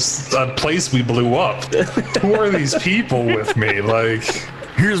showing us a place we blew up. Who are these people with me? Like,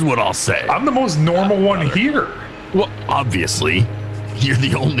 Here's what I'll say. I'm the most normal one here. Well, obviously, you're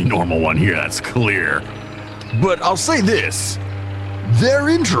the only normal one here, that's clear. But I'll say this. They're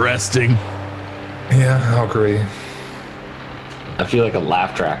interesting. Yeah, I'll agree. I feel like a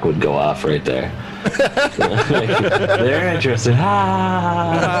laugh track would go off right there. They're interested.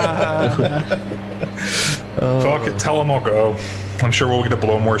 Fuck it, tell him I'll go. I'm sure we'll get to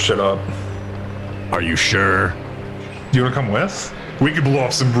blow more shit up. Are you sure? Do you want to come with? We could blow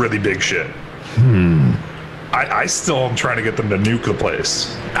up some really big shit. I still am trying to get them to nuke the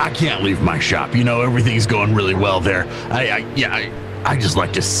place. I can't leave my shop. You know, everything's going really well there. I just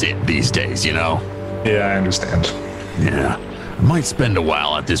like to sit these days, you know? Yeah, I understand. Yeah. I might spend a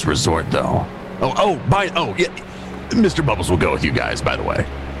while at this resort, though. Yeah. Mr. Bubbles will go with you guys, by the way.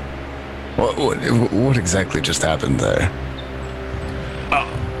 What exactly just happened there?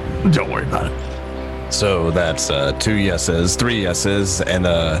 Oh, don't worry about it. So that's 2 yeses, 3 yeses, and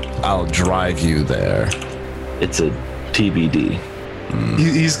I'll drive you there. It's a TBD.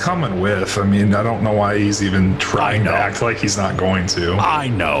 He's coming with. I mean, I don't know why he's even trying to act like he's not going to. I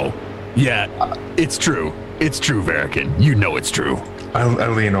know. Yeah, it's true. It's true, Verican. You know it's true. I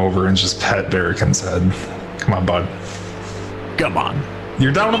lean over and just pet Verican's head. Come on, bud. Come on.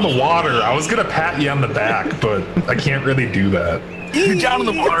 You're down in the water. I was going to pat you on the back, but I can't really do that. You're down in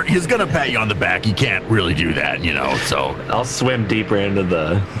the water. He's going to pat you on the back. He can't really do that, you know, so. I'll swim deeper into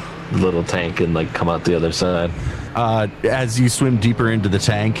the little tank and like come out the other side. As you swim deeper into the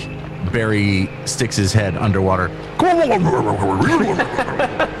tank, Barry sticks his head underwater.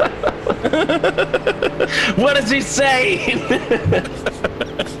 What is he saying?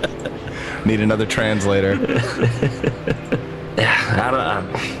 Need another translator.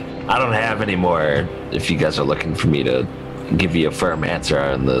 I don't have any more. If you guys are looking for me to give you a firm answer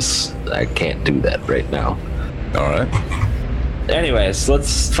on this, I can't do that right now. All right. Anyways,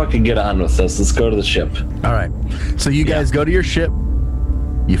 let's fucking get on with this. Let's go to the ship. All right. So you guys go to your ship,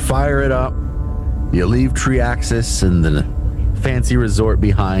 you fire it up, you leave Triaxis and the fancy resort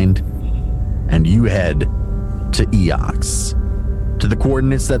behind, and you head to Eox, to the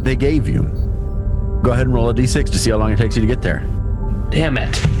coordinates that they gave you. Go ahead and roll a d6 to see how long it takes you to get there. Damn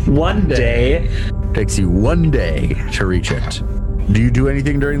it. One day. Takes you 1 day to reach it. Do you do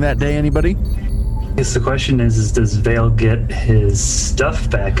anything during that day, anybody? I guess the question is does Vale get his stuff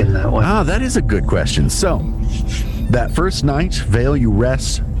back in that one? Ah, that is a good question. So, that first night, Vale, you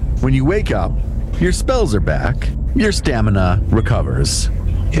rest. When you wake up, your spells are back. Your stamina recovers.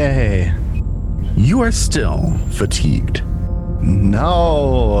 Yay. You are still fatigued.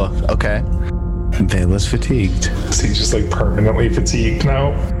 No. Okay. Vale is fatigued. So he's just like permanently fatigued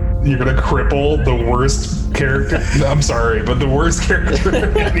now. You're going to cripple the worst character. I'm sorry, but the worst character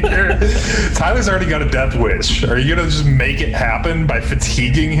in here. Tyler's already got a death wish. Are you going to just make it happen by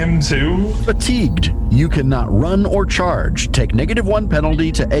fatiguing him too? Fatigued. You cannot run or charge. Take -1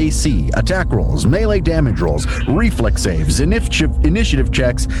 penalty to AC, attack rolls, melee damage rolls, reflex saves, initiative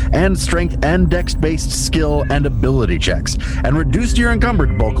checks, and strength and dex-based skill and ability checks. And reduce your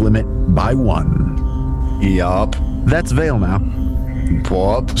encumbered bulk limit by 1. Yup. That's Vale now.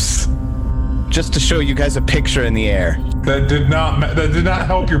 Whoops. Just to show you guys a picture in the air. That did not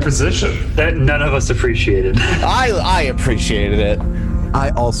help your position. That none of us appreciated. I appreciated it. I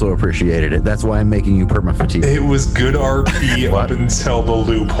also appreciated it. That's why I'm making you perma-fatigued. It was good RP up until the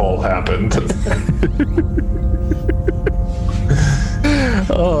loophole happened.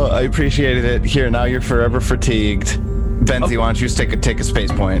 Oh, I appreciated it. Here, now you're forever fatigued. Benzie, why don't you take a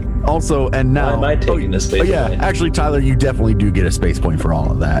space point? Also, and now... Why am I taking this space yeah, point? actually, Tyler, you definitely do get a space point for all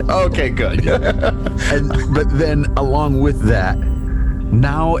of that. Okay, good. But then, along with that,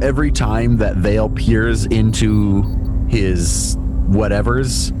 now every time that Vale peers into his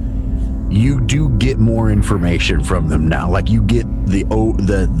whatevers, you do get more information from them now. Like, you get the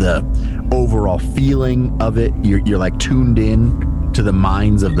overall feeling of it. You're like tuned in to the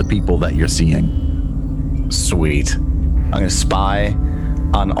minds of the people that you're seeing. Sweet. I'm going to spy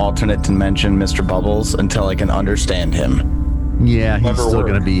on alternate dimension Mr. Bubbles until I can understand him. Yeah, he's Never still work.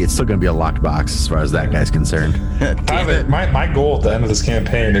 gonna be. It's still gonna be a locked box as far as that guy's concerned. Tyler, my goal at the end of this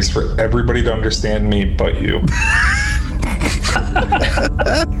campaign is for everybody to understand me but you.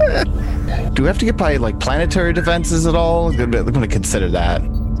 Do we have to get by like planetary defenses at all? I'm going to consider that.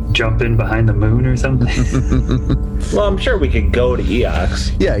 Jump in behind the moon or something. Well, I'm sure we could go to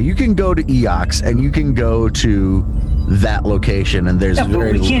Eox. Yeah, you can go to Eox and you can go to that location, and there's Yeah, but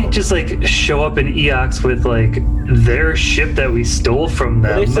very we can't little- just like show up in Eox with like their ship that we stole from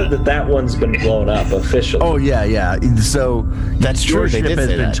them. They said that one's been blown up officially. Oh yeah. So That's your true, they ship did has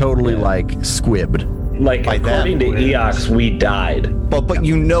say been that. totally like squibbed. Like, by according to them. Eox, we died. Well, but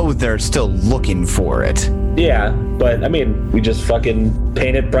you know they're still looking for it. Yeah, but I mean, we just fucking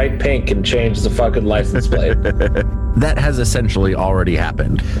paint it bright pink and change the fucking license plate. That has essentially already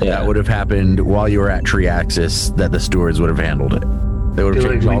happened. Yeah. That would have happened while you were at Triaxis. That the stewards would have handled it. They would have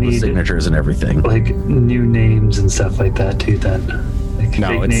Feel like changed we all the need- signatures and everything. like new names and stuff like that too. Then like No,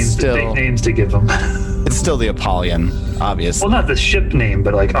 fake it's names, still- fake names to give them. It's still the Apollyon, obviously. Well, not the ship name,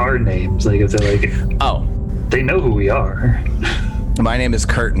 but like our names. Like if they're like Oh, they know who we are. my name is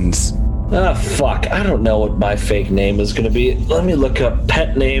Curtains. Ah, fuck. I don't know what my fake name is going to be. Let me look up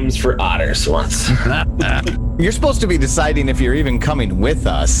pet names for otters once. You're supposed to be deciding if you're even coming with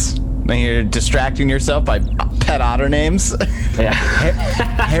us. And you're distracting yourself by pet otter names. Yeah.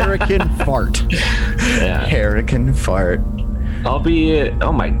 Hurricane Fart. Yeah. Hurricane Fart. I'll be.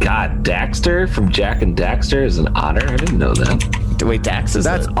 Oh my God, Daxter from Jack and Daxter is an otter. I didn't know that. Wait, Dax is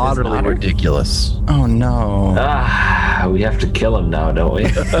That's is utterly otter? ridiculous. Oh no. Ah, we have to kill him now, don't we? We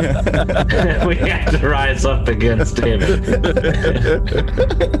have to rise up against him.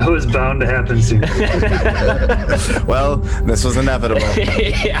 It was bound to happen soon. Well, this was inevitable.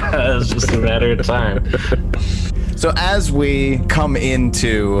 Yeah, it's just a matter of time. So as we come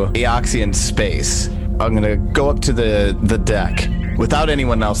into Eoxian space, I'm gonna go up to the deck without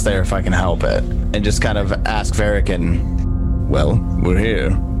anyone else there if I can help it, and just kind of ask Varican, well, we're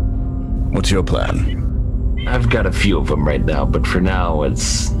here. What's your plan? I've got a few of them right now, but for now,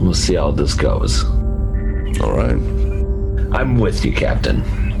 we'll see how this goes. All right. I'm with you, Captain.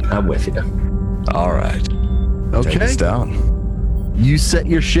 I'm with you. All right. Take Okay. us down. You set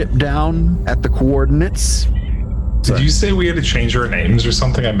your ship down at the coordinates. Did you say we had to change our names or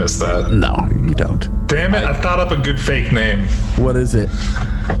something? I missed that. No, you don't. Damn it, I thought up a good fake name. What is it?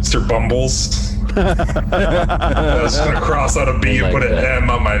 Mr. Bumbles. I was gonna cross out a B and like put an that. M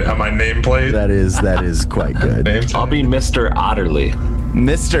on my nameplate. That is quite good. Name I'll be Mr. Otterly.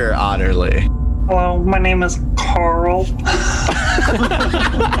 Mr. Otterly. Hello, my name is Carl.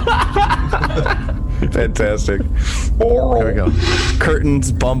 Fantastic. There we go.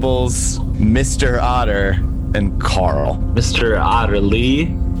 Curtains, Bumbles, Mr. Otter, and Carl. Mr.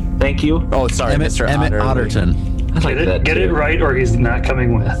 Otterly. Thank you. Oh, sorry, Emmett, Mr. Emmett Otterly. Otterton. I like that Get it too. right, or he's not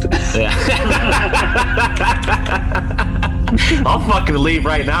coming with. Yeah. I'll fucking leave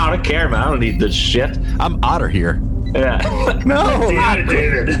right now. I don't care, man. I don't need this shit. I'm Otter here. Yeah. No, Damn it,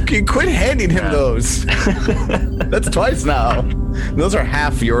 David. you quit handing him those. That's twice now. Those are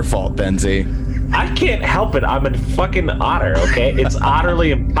half your fault, Benzie. I can't help it. I'm a fucking otter, okay? It's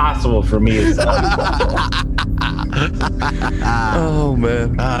utterly impossible for me to Oh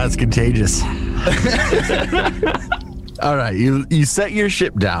man. That's contagious. All right, you set your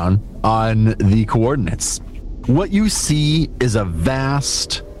ship down on the coordinates. What you see is a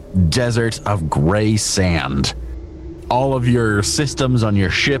vast desert of gray sand. All of your systems on your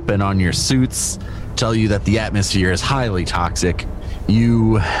ship and on your suits tell you that the atmosphere is highly toxic.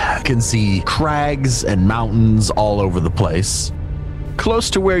 You can see crags and mountains all over the place. Close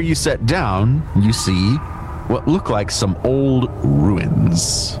to where you set down, you see what look like some old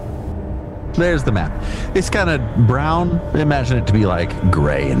ruins. There's the map. It's kind of brown. Imagine it to be like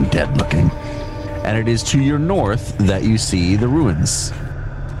gray and dead looking. And it is to your north that you see the ruins.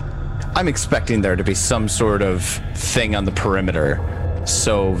 I'm expecting there to be some sort of thing on the perimeter.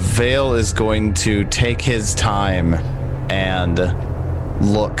 So Vale is going to take his time and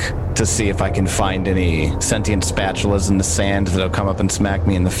look to see if I can find any sentient spatulas in the sand that'll come up and smack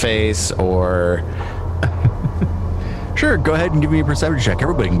me in the face, or Sure, go ahead and give me a perception check.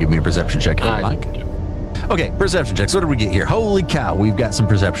 Everybody can give me a perception check if they like. Okay, perception checks. What did we get here? Holy cow, we've got some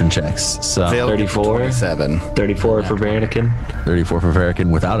perception checks. So Vale gets 34. 27. 34 for Varanikin. 34 for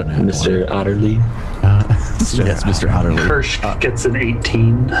Varican without an Mr. Otterly. Yes, Mr. Otterly. Hirsch gets an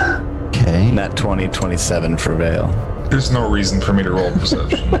 18. Okay. Net 20, 27 for Vale. There's no reason for me to roll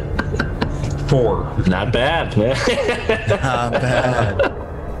perception. 4. Not bad, man. Not bad.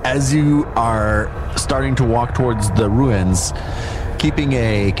 As you are starting to walk towards the ruins, keeping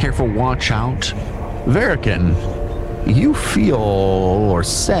a careful watch out, Varican, you feel or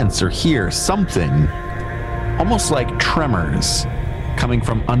sense or hear something almost like tremors coming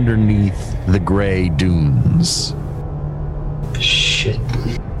from underneath the gray dunes. Shit.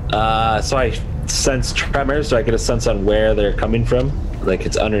 So I sense tremors. Do I get a sense on where they're coming from? Like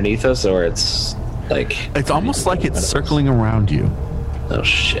it's underneath us, or it's like... It's almost like it's circling around you. Oh,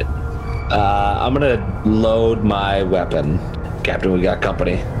 shit. I'm gonna load my weapon. Captain, we got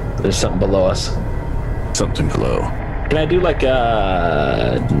company. There's something below us. Something below. Can I do like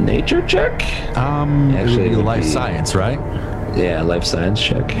a nature check? It would be life science, right? Yeah, life science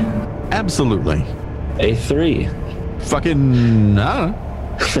check. Absolutely. A 3. Fucking, I don't know.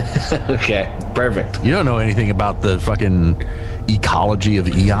 Okay, perfect. You don't know anything about the fucking ecology of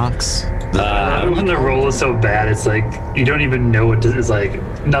Eox? When the roll is so bad, it's like you don't even know what it's like.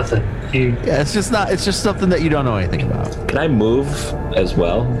 Nothing. Yeah, it's just something that you don't know anything about. Can I move as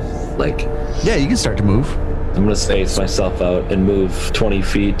well? Like, yeah, you can start to move. I'm gonna space myself out and move 20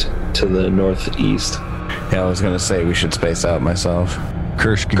 feet to the northeast. Yeah, I was gonna say we should space out myself.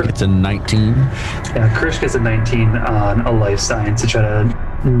 Kirsch gets a 19. Yeah, Kirsch gets a 19 on a life science to try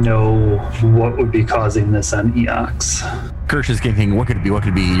to know what would be causing this on Eox. Kirsch is thinking, what could it be? What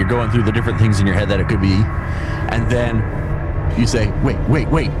could it be? You're going through the different things in your head that it could be. And then you say,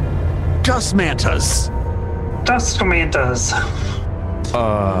 wait. Dust mantas. Dust mantas.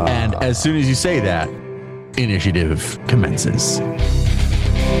 And as soon as you say that, initiative commences.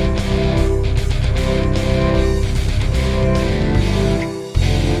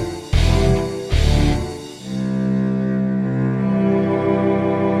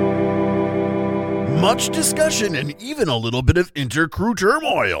 Much discussion and even a little bit of inter-crew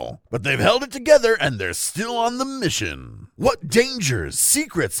turmoil. But they've held it together and they're still on the mission. What dangers,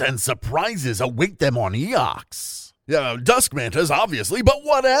 secrets, and surprises await them on Eox? Dusk mantas, obviously, but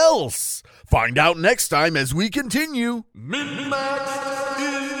what else? Find out next time as we continue Min-Max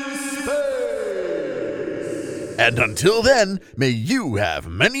in Space. And until then, may you have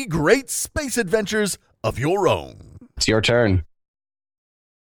many great space adventures of your own. It's your turn.